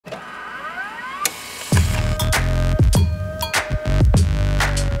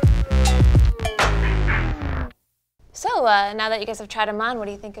So, now that you guys have tried them on, what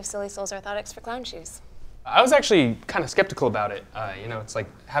do you think of Silly Soul's orthotics for clown shoes? I was actually kind of skeptical about it. You know, it's like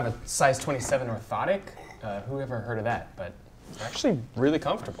have a size 27 orthotic. Who ever heard of that? But they're actually really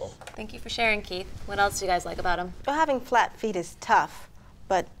comfortable. Thank you for sharing, Keith. What else do you guys like about them? Well, having flat feet is tough,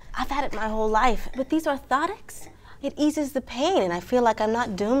 but I've had it my whole life. With these orthotics, it eases the pain, and I feel like I'm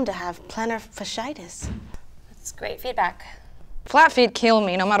not doomed to have plantar fasciitis. That's great feedback. Flat feet kill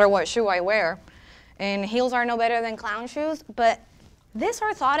me no matter what shoe I wear. And heels are no better than clown shoes, but these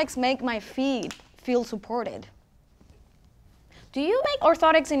orthotics make my feet feel supported. Do you make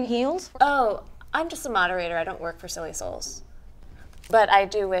orthotics in heels? Oh, I'm just a moderator. I don't work for Silly Souls. But I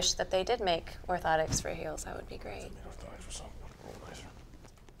do wish that they did make orthotics for heels. That would be great.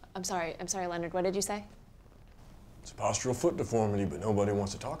 I'm sorry, Leonard. What did you say? It's a postural foot deformity, but nobody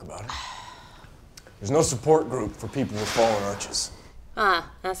wants to talk about it. There's no support group for people with fallen arches.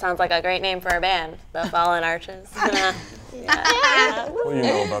 Ah, that sounds like a great name for a band, the Fallen Arches. Yeah. What do you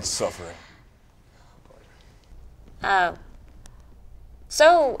know about suffering?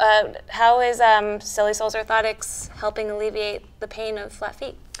 So, how is Silly Soul's orthotics helping alleviate the pain of flat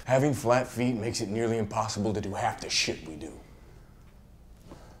feet? Having flat feet makes it nearly impossible to do half the shit we do.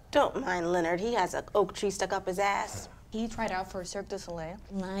 Don't mind Linnard. He has an oak tree stuck up his ass. He tried out for Cirque du Soleil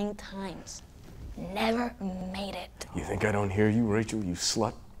 9 times. Never made it. You think I don't hear you, Rachel, you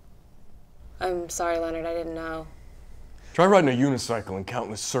slut? I'm sorry, Leonard. I didn't know. Try riding a unicycle in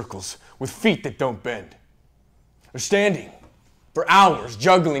countless circles with feet that don't bend. Or standing for hours,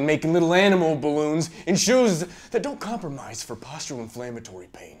 juggling, making little animal balloons in shoes that don't compromise for postural inflammatory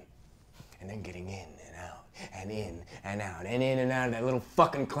pain. And then getting in and out, and in and out, and in and out of that little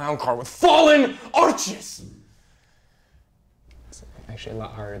fucking clown car with fallen arches! It's actually a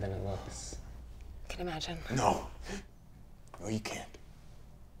lot harder than it looks. I can imagine. No. No, you can't.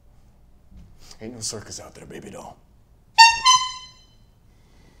 Ain't no circus out there, baby doll.